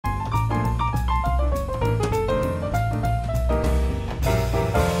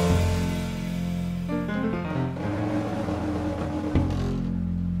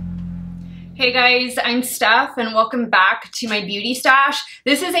Hey guys, I'm Steph and welcome back to my beauty stash.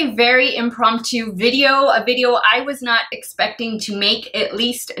 This is a very impromptu video, a video I was not expecting to make, at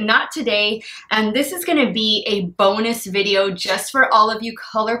least not today. And this is gonna be a bonus video just for all of you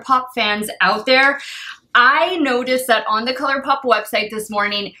ColourPop fans out there. I noticed that on the ColourPop website this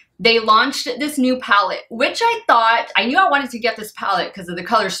morning, they launched this new palette, which I knew I wanted to get this palette because of the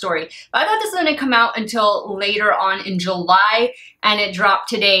color story, but I thought this was gonna come out until later on in July, and it dropped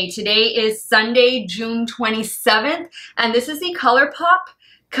today. Today is Sunday, June 27th, and this is the ColourPop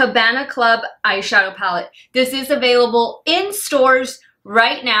Cabana Club eyeshadow palette. This is available in stores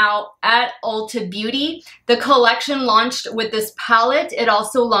right now at Ulta Beauty. The collection launched with this palette. It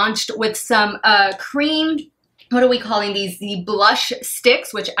also launched with some cream, what are we calling these? The blush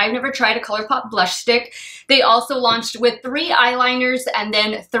sticks, which I've never tried a ColourPop blush stick. They also launched with 3 eyeliners and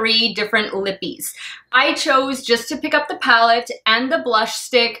then 3 different lippies. I chose just to pick up the palette and the blush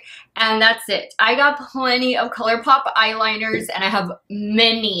stick, and that's it. I got plenty of ColourPop eyeliners and I have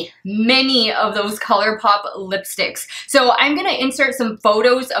many of those ColourPop lipsticks. So I'm gonna insert some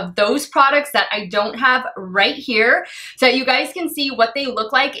photos of those products that I don't have right here so that you guys can see what they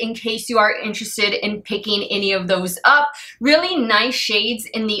look like in case you are interested in picking any of those up. Really nice shades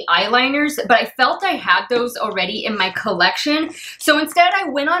in the eyeliners, but I felt I had those already in my collection. So instead I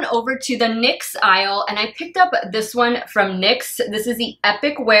went on over to the NYX aisle and I picked up this one from NYX. This is the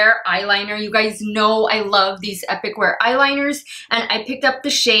Epic Wear eyeliner. You guys know I love these Epic Wear eyeliners, and I picked up the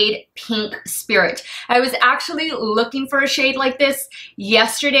shade Pink Spirit. I was actually looking for a shade like this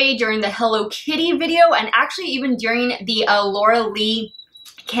yesterday during the Hello Kitty video, and actually even during the Laura Lee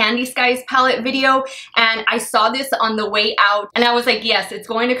Candy Skies palette video, and I saw this on the way out and I was like, yes, it's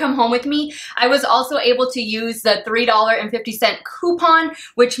going to come home with me. I was also able to use the $3.50 coupon,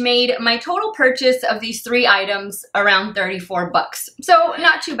 which made my total purchase of these 3 items around 34 bucks. So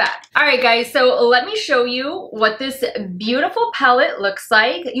not too bad. All right guys, so let me show you what this beautiful palette looks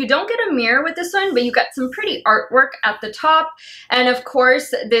like. You don't get a mirror with this one, but you got some pretty artwork at the top. And of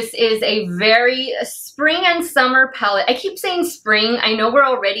course, this is a very spring and summer palette. I keep saying spring. I know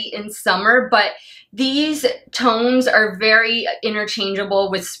we're already in summer, but these tones are very interchangeable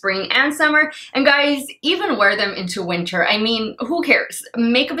with spring and summer. And guys, even wear them into winter. I mean, who cares?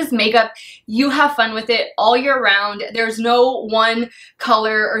 Makeup is makeup. You have fun with it all year round. There's no one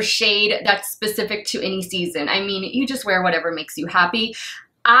color or shade that's specific to any season. I mean, you just wear whatever makes you happy.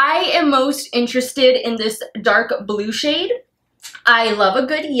 I am most interested in this dark blue shade. I love a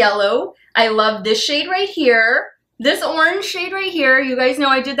good yellow. I love this shade right here. This orange shade right here. You guys know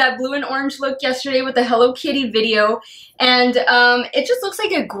I did that blue and orange look yesterday with the Hello Kitty video, and it just looks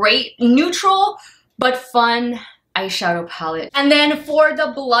like a great neutral but fun eyeshadow palette. And then for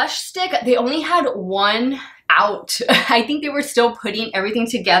the blush stick, they only had one out. I think they were still putting everything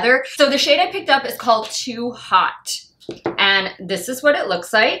together. So the shade I picked up is called Too Hot, and this is what it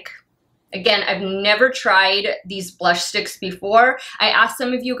looks like. Again, I've never tried these blush sticks before. I asked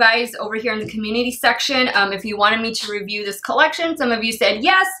some of you guys over here in the community section if you wanted me to review this collection. Some of you said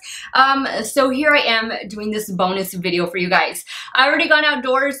yes. So here I am doing this bonus video for you guys. I already gone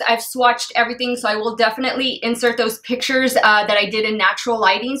outdoors. I've swatched everything, so I will definitely insert those pictures that I did in natural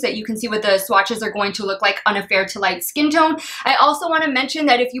lighting so that you can see what the swatches are going to look like on a fair to light skin tone. I also want to mention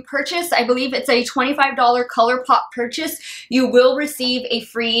that if you purchase, I believe it's a $25 ColourPop purchase, you will receive a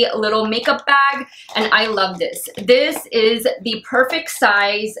free little makeup bag, and I love this. This is the perfect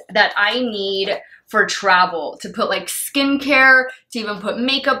size that I need for travel, to put like skincare, to even put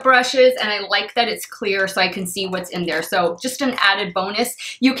makeup brushes, and I like that it's clear so I can see what's in there. So just an added bonus.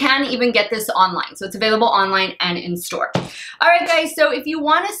 You can even get this online, so it's available online and in store. All right guys, so if you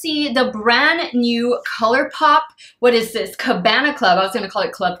want to see the brand new ColourPop, what is this? Cabana Club, I was gonna call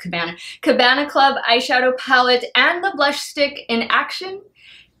it Club Cabana. Cabana Club eyeshadow palette and the blush stick in action,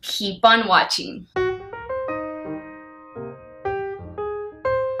 keep on watching.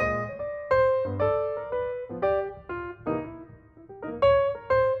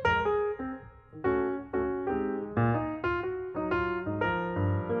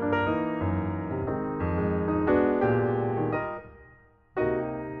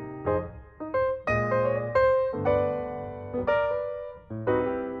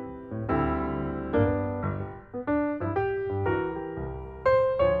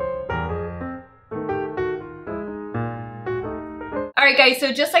 Alright guys,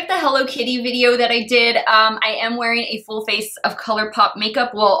 so just like the Hello Kitty video that I did, I am wearing a full face of ColourPop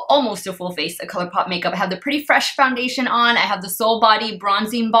makeup. Well, almost a full face of ColourPop makeup. I have the Pretty Fresh foundation on. I have the Soul Body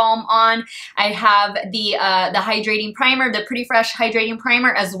bronzing balm on. I have the hydrating primer, the Pretty Fresh hydrating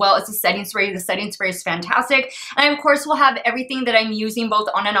primer, as well as the setting spray. The setting spray is fantastic. And I, of course, will have everything that I'm using both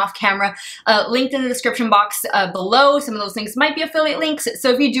on and off camera linked in the description box below. Some of those links might be affiliate links.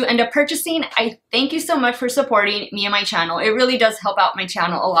 So if you do end up purchasing, I thank you so much for supporting me and my channel. It really does help out my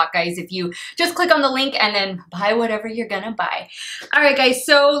channel a lot, guys, if you just click on the link and then buy whatever you're gonna buy. All right, guys,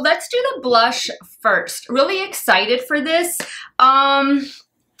 so let's do the blush first. Really excited for this. I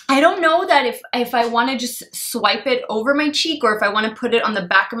don't know that if I want to just swipe it over my cheek or if I want to put it on the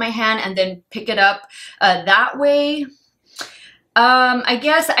back of my hand and then pick it up that way. I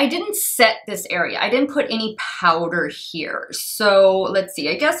guess I didn't set this area. I didn't put any powder here. So let's see.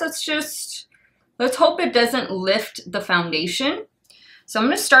 I guess let's hope it doesn't lift the foundation. So I'm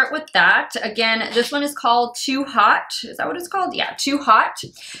going to start with that. Again, this one is called Too Hot. Is that what it's called? Yeah, Too Hot. So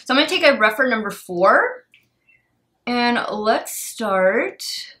I'm going to take a rougher number 4. And let's start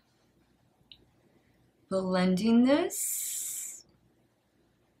blending this.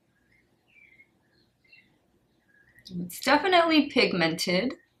 It's definitely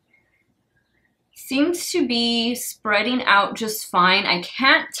pigmented. Seems to be spreading out just fine. I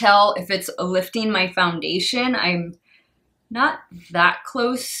can't tell if it's lifting my foundation. I'm not that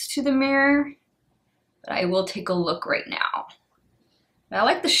close to the mirror, but I will take a look right now. I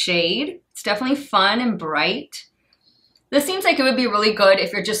like the shade. It's definitely fun and bright. This seems like it would be really good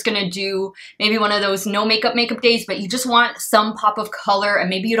if you're just gonna do maybe one of those no makeup days, but you just want some pop of color and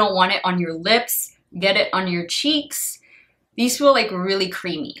maybe you don't want it on your lips, get it on your cheeks. These feel like really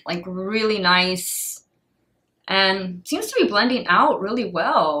creamy, like really nice, and seems to be blending out really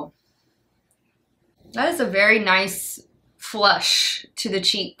well. That is a very nice flush to the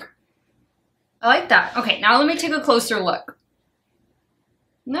cheek. I like that. Okay, now let me take a closer look.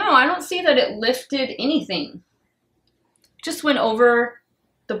 No, I don't see that it lifted anything. Just went over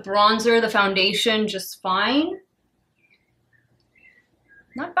the bronzer, the foundation just fine.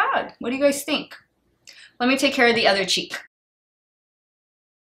 Not bad. What do you guys think? Let me take care of the other cheek.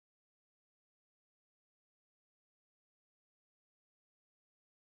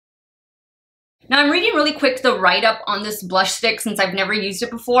 Now I'm reading really quick the write-up on this blush stick since I've never used it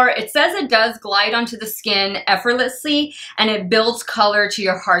before. It says it does glide onto the skin effortlessly and it builds color to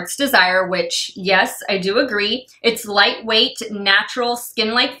your heart's desire, which yes, I do agree. It's lightweight, natural,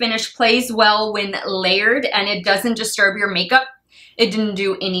 skin-like finish, plays well when layered, and it doesn't disturb your makeup. It didn't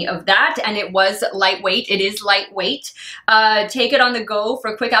do any of that, and it was lightweight. It is lightweight. Take it on the go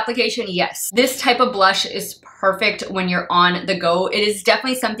for quick application, yes. This type of blush is perfect when you're on the go. It is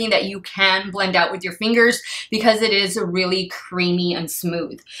definitely something that you can blend out with your fingers because it is really creamy and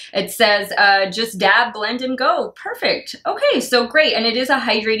smooth. It says just dab, blend, and go. Perfect. Okay, so great, and it is a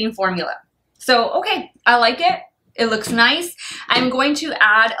hydrating formula. So, okay, I like it. It looks nice. I'm going to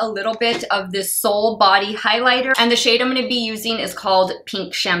add a little bit of this Soul Body highlighter, and the shade I'm going to be using is called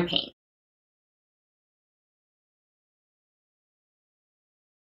Pink Champagne.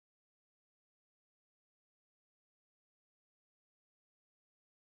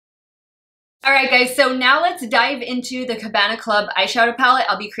 Alright guys, so now let's dive into the Cabana Club eyeshadow palette.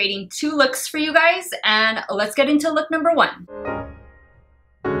 I'll be creating 2 looks for you guys, and let's get into look number 1.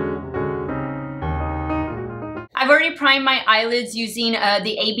 I've already primed my eyelids using the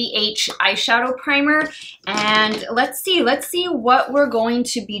ABH eyeshadow primer, and let's see what we're going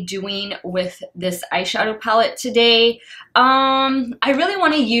to be doing with this eyeshadow palette today. I really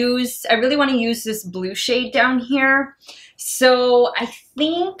want to use this blue shade down here, so I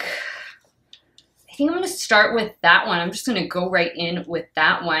think I'm going to start with that one. I'm just going to go right in with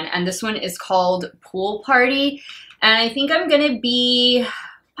that one, and this one is called Pool Party, and I think I'm going to be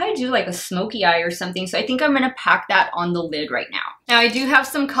I do like a smoky eye or something, so I think I'm gonna pack that on the lid right now. Now I do have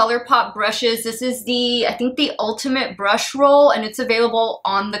some ColourPop brushes. This is I think the Ultimate Brush Roll, and it's available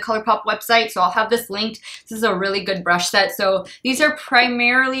on the ColourPop website, so I'll have this linked. This is a really good brush set. So these are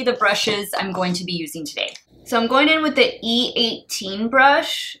primarily the brushes I'm going to be using today. So I'm going in with the E18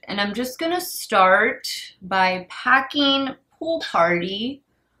 brush, and I'm just gonna start by packing Pool Party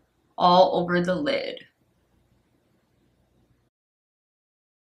all over the lid.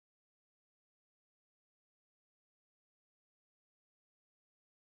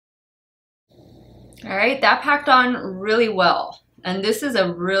 All right, that packed on really well. And this is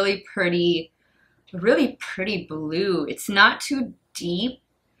a really pretty blue. It's not too deep,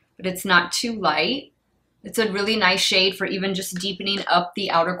 but it's not too light. It's a really nice shade for even just deepening up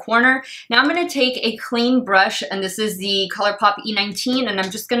the outer corner. Now I'm going to take a clean brush, and this is the ColourPop E19, and I'm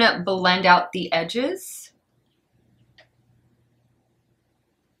just going to blend out the edges.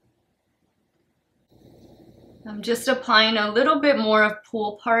 I'm just applying a little bit more of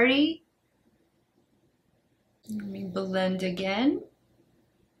Pool Party. Let me blend again.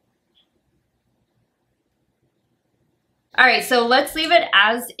 All right, so let's leave it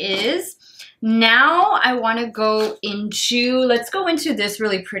as is. Now I want to go into, let's go into this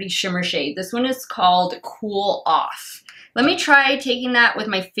really pretty shimmer shade. This one is called Cool Off. Let me try taking that with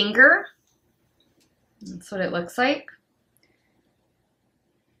my finger. That's what it looks like.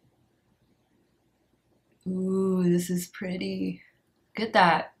 Ooh, this is pretty. Look at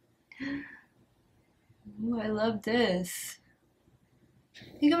that. Ooh, I love this.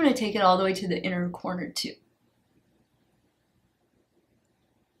 I think I'm going to take it all the way to the inner corner too.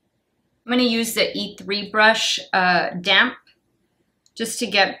 I'm going to use the E3 brush damp just to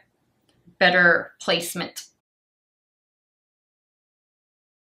get better placement.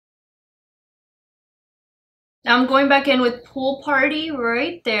 Now I'm going back in with Pool Party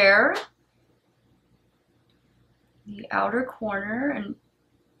right there, the outer corner, and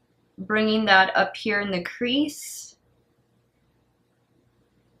bringing that up here in the crease.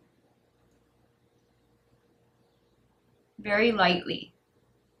 Very lightly.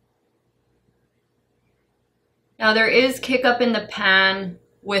 Now there is kick up in the pan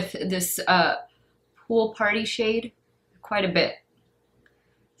with this Pool Party shade, quite a bit.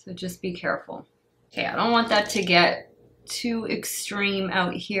 So just be careful. Okay, I don't want that to get too extreme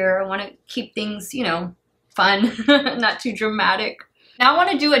out here. I want to keep things, you know, fun, not too dramatic. Now I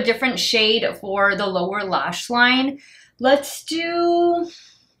want to do a different shade for the lower lash line. Let's do,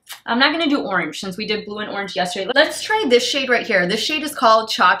 I'm not going to do orange since we did blue and orange yesterday. Let's try this shade right here. This shade is called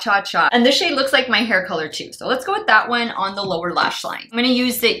Cha Cha Cha. And this shade looks like my hair color too. So let's go with that one on the lower lash line. I'm going to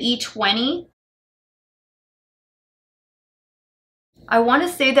use the E20. I want to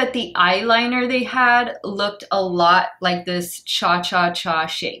say that the eyeliner they had looked a lot like this Cha Cha Cha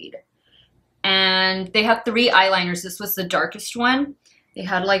shade. And they have 3 eyeliners. This was the darkest one. They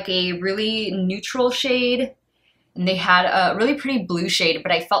had like a really neutral shade. And they had a really pretty blue shade,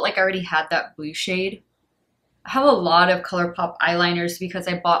 but I felt like I already had that blue shade. I have a lot of ColourPop eyeliners because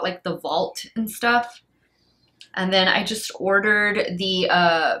I bought like the Vault and stuff. And then I just ordered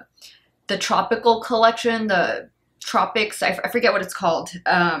the tropical collection, the Tropics, I forget what it's called.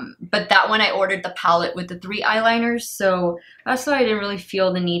 But that one I ordered the palette with the 3 eyeliners. So that's why I didn't really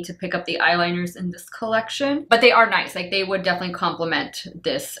feel the need to pick up the eyeliners in this collection. But they are nice, like they would definitely complement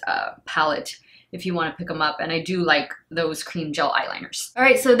this palette if you want to pick them up, and I do like those cream gel eyeliners. All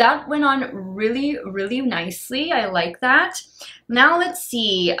right, so that went on really, really nicely. I like that. Now let's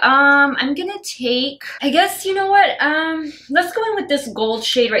see. I'm gonna take, I guess, you know what? Let's go in with this gold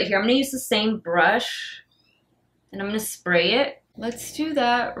shade right here. I'm gonna use the same brush, and I'm gonna spray it. Let's do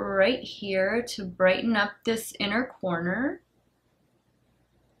that right here to brighten up this inner corner.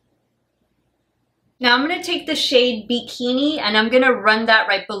 Now I'm going to take the shade Bikini and I'm going to run that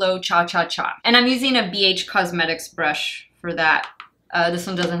right below Cha Cha Cha. And I'm using a BH Cosmetics brush for that. This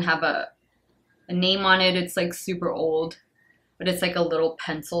one doesn't have a name on it. It's like super old, but it's like a little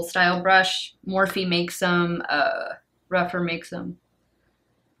pencil style brush. Morphe makes them, Rougher makes them.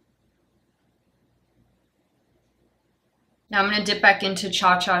 Now I'm going to dip back into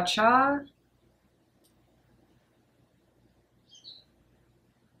Cha Cha Cha.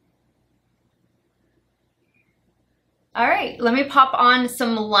 All right, let me pop on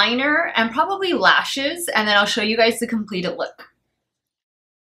some liner and probably lashes, and then I'll show you guys the completed look.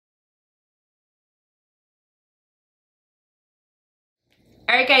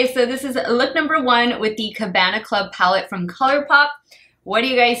 All right, guys, so this is look number 1 with the Cabana Club palette from ColourPop. What do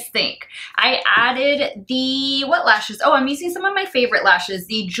you guys think? I added the, what lashes? Oh, I'm using some of my favorite lashes,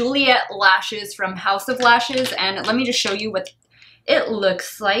 the Juliet lashes from House of Lashes, and let me just show you what it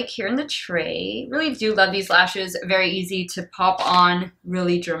looks like here in the tray. Really do love these lashes. Very easy to pop on,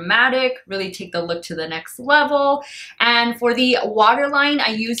 really dramatic, really take the look to the next level. And for the waterline, I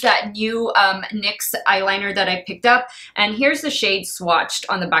use that new NYX eyeliner that I picked up. And here's the shade swatched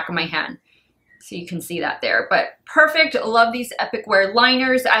on the back of my hand. So you can see that there, but perfect. Love these Epic Wear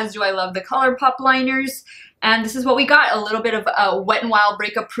liners, as do I love the ColourPop liners. And this is what we got, a little bit of a Wet n Wild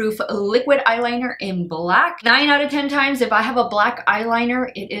Breakup Proof liquid eyeliner in black. 9 out of 10 times, if I have a black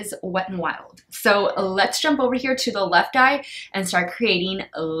eyeliner, it is Wet n Wild. So let's jump over here to the left eye and start creating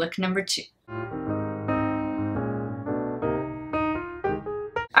look number 2.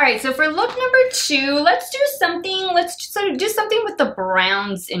 All right, so for look number 2, let's do something with the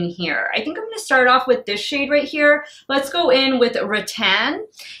browns in here. I think I'm gonna start off with this shade right here. Let's go in with Rattan,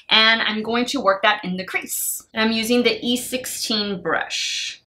 and I'm going to work that in the crease. And I'm using the E16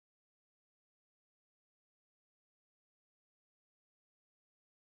 brush.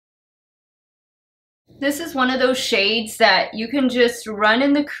 This is one of those shades that you can just run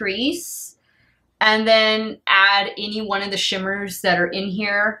in the crease and then add any one of the shimmers that are in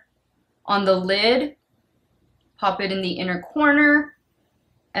here on the lid, pop it in the inner corner,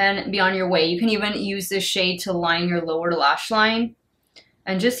 and be on your way. You can even use this shade to line your lower lash line.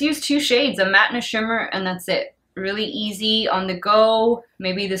 And just use 2 shades, a matte and a shimmer, and that's it. Really easy on the go.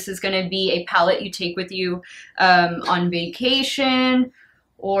 Maybe this is gonna be a palette you take with you on vacation,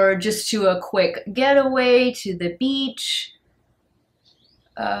 or just to a quick getaway to the beach.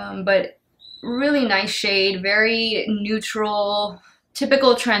 But really nice shade, very neutral,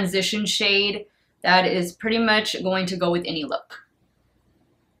 typical transition shade that is pretty much going to go with any look.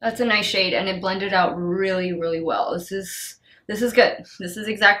 That's a nice shade, and it blended out really, really well. This is good. This is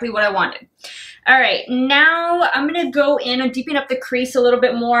exactly what I wanted. All right, now I'm gonna go in and deepen up the crease a little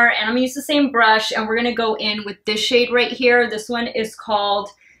bit more, and I'm gonna use the same brush, and we're gonna go in with this shade right here. This one is called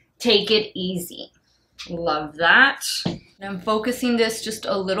Take It Easy. Love that. And I'm focusing this just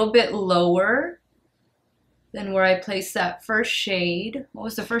a little bit lower than where I placed that first shade. What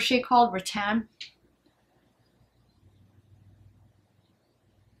was the first shade called? Rattan?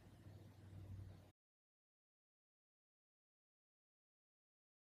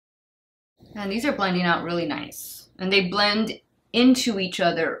 And these are blending out really nice. And they blend into each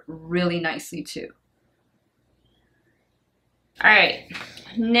other really nicely too. All right,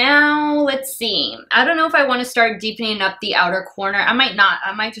 now let's see. I don't know if I want to start deepening up the outer corner. I might not.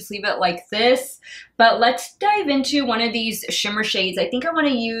 I might just leave it like this. But let's dive into one of these shimmer shades. I think I want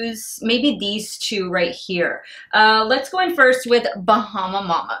to use maybe these 2 right here. Let's go in first with Bahama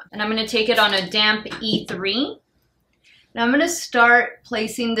Mama. And I'm going to take it on a damp E3. And I'm going to start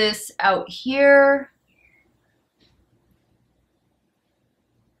placing this out here.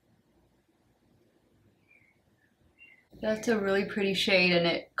 That's a really pretty shade, and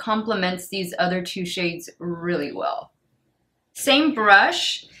it complements these other 2 shades really well. Same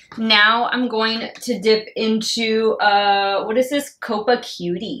brush. Now I'm going to dip into, what is this? Copa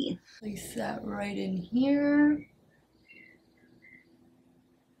Cutie. Place that right in here.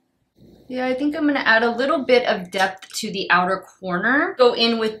 Yeah, I think I'm gonna add a little bit of depth to the outer corner. Go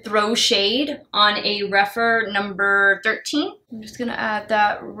in with Throw Shade on a Refer number 13. I'm just gonna add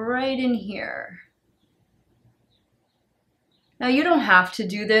that right in here. Now you don't have to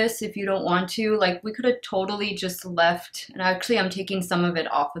do this if you don't want to. Like, we could have totally just left, and actually I'm taking some of it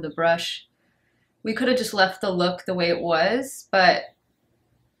off of the brush. We could have just left the look the way it was, but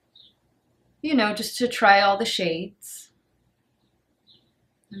you know, just to try all the shades.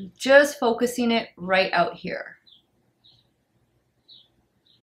 I'm just focusing it right out here.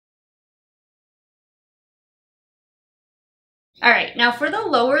 All right, now for the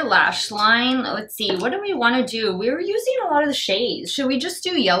lower lash line, let's see, what do we want to do? We were using a lot of the shades. Should we just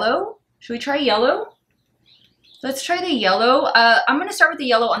do yellow? Should we try yellow? Let's try the yellow. I'm going to start with the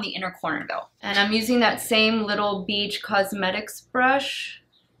yellow on the inner corner though. And I'm using that same little Beach Cosmetics brush.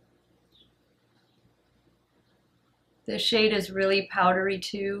 The shade is really powdery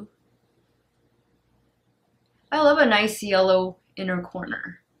too. I love a nice yellow inner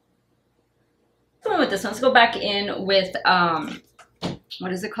corner. Let's go with this one. Let's go back in with,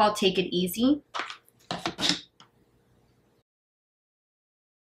 what is it called? Take It Easy.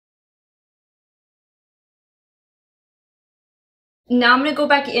 Now I'm going to go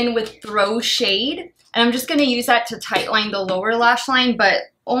back in with Throw Shade, and I'm just going to use that to tightline the lower lash line, but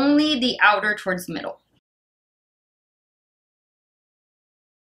only the outer towards the middle.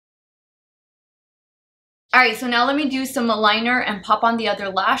 All right, so now let me do some liner and pop on the other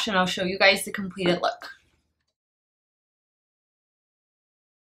lash, and I'll show you guys the completed look.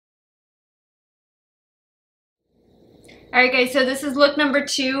 All right, guys, so this is look number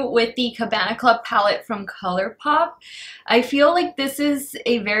 2 with the Cabana Club palette from ColourPop. I feel like this is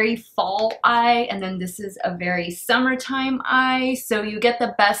a very fall eye, and then this is a very summertime eye, so you get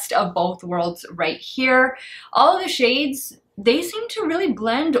the best of both worlds right here. All of the shades, they seem to really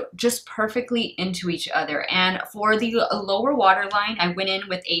blend just perfectly into each other. And for the lower waterline, I went in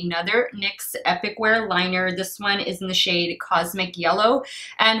with another NYX Epic Wear liner. This one is in the shade Cosmic Yellow.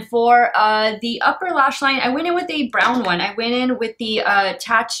 And for the upper lash line, I went in with a brown one. I went in with the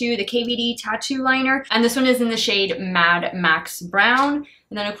the KVD Tattoo liner. And this one is in the shade Mad Max Brown.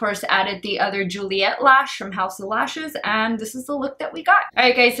 And then of course added the other Juliet lash from House of Lashes, and this is the look that we got.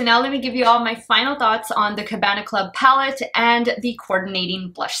 Alright guys, so now let me give you all my final thoughts on the Cabana Club palette and the coordinating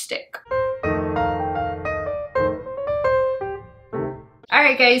blush stick.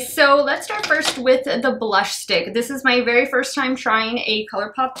 Alright guys, so let's start first with the blush stick. This is my very first time trying a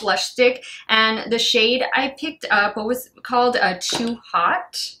ColourPop blush stick, and the shade I picked up, what was called Too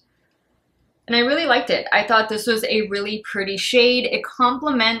Hot. And I really liked it. I thought this was a really pretty shade. It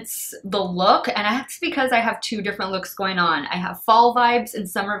complements the look, and that's because I have two different looks going on. I have fall vibes and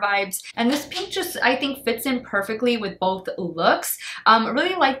summer vibes, and this pink just, I think, fits in perfectly with both looks. I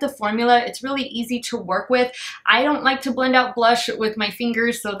really like the formula. It's really easy to work with. I don't like to blend out blush with my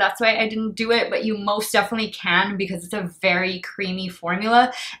fingers, so that's why I didn't do it, but you most definitely can because it's a very creamy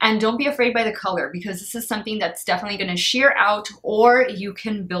formula. And don't be afraid by the color, because this is something that's definitely going to sheer out, or you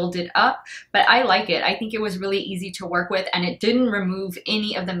can build it up. But I like it. I think it was really easy to work with, and it didn't remove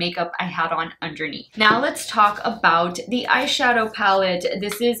any of the makeup I had on underneath. Now let's talk about the eyeshadow palette.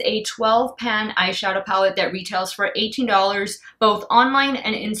 This is a 12 pan eyeshadow palette that retails for $18, both online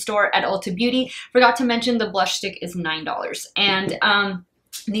and in store at Ulta Beauty. Forgot to mention the blush stick is $9. And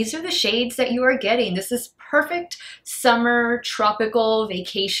these are the shades that you are getting. This is perfect summer tropical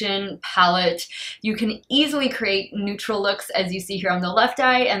vacation palette. You can easily create neutral looks as you see here on the left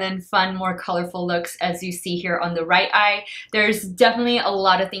eye, and then fun, more colorful looks as you see here on the right eye. There's definitely a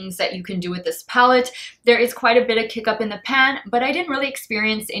lot of things that you can do with this palette. There is quite a bit of kick up in the pan, but I didn't really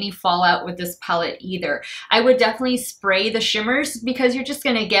experience any fallout with this palette either. I would definitely spray the shimmers because you're just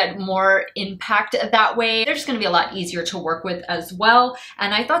gonna get more impact that way. They're just gonna be a lot easier to work with as well.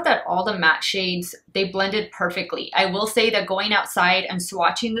 And I thought that all the matte shades, they blended perfectly. I will say that going outside and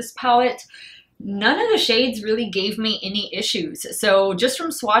swatching this palette, none of the shades really gave me any issues. So just from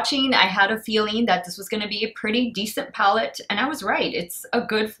swatching, I had a feeling that this was going to be a pretty decent palette, and I was right. It's a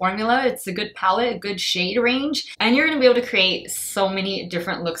good formula, it's a good palette, a good shade range, and you're going to be able to create so many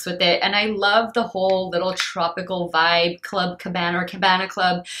different looks with it. And I love the whole little tropical vibe, Club Cabana or Cabana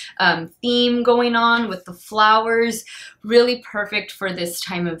Club theme going on with the flowers. Really perfect for this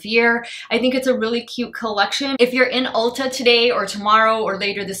time of year. I think it's a really cute collection. If you're in Ulta today or tomorrow or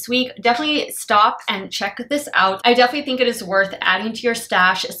later this week, definitely stop and check this out. I definitely think it is worth adding to your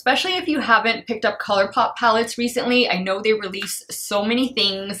stash, especially if you haven't picked up ColourPop palettes recently. I know they release so many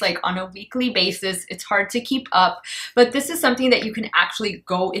things like on a weekly basis. It's hard to keep up, but this is something that you can actually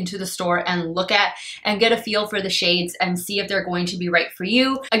go into the store and look at and get a feel for the shades and see if they're going to be right for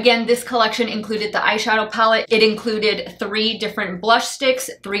you. Again, this collection included the eyeshadow palette. It included 3 different blush sticks,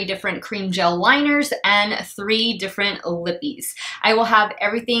 3 different cream gel liners, and 3 different lippies. I will have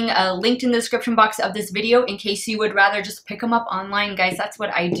everything linked in the description box of this video in case you would rather just pick them up online. Guys, that's what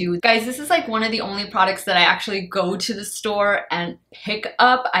I do. Guys, this is like one of the only products that I actually go to the store and pick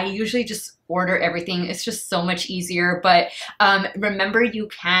up. I usually just order everything. It's just so much easier. But remember, you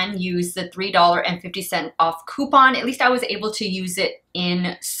can use the $3.50 off coupon. At least I was able to use it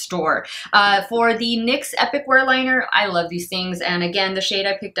in store. For the NYX Epic Wear Liner, I love these things. And again, the shade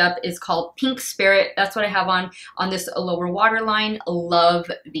I picked up is called Pink Spirit. That's what I have on this lower waterline.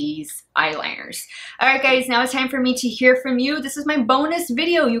 Love these eyeliners. All right, guys, now it's time for me to hear from you. This is my bonus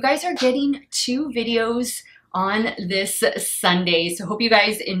video. You guys are getting 2 videos on this Sunday. So hope you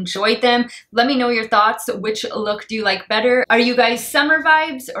guys enjoyed them. Let me know your thoughts. Which look do you like better? Are you guys summer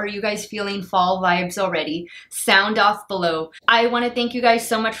vibes, or are you guys feeling fall vibes already? Sound off below. I want to thank you guys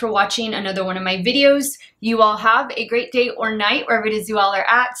so much for watching another one of my videos. You all have a great day or night wherever it is you all are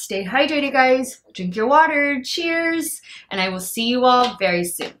at. Stay hydrated, guys. Drink your water. Cheers. And I will see you all very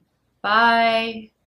soon. Bye.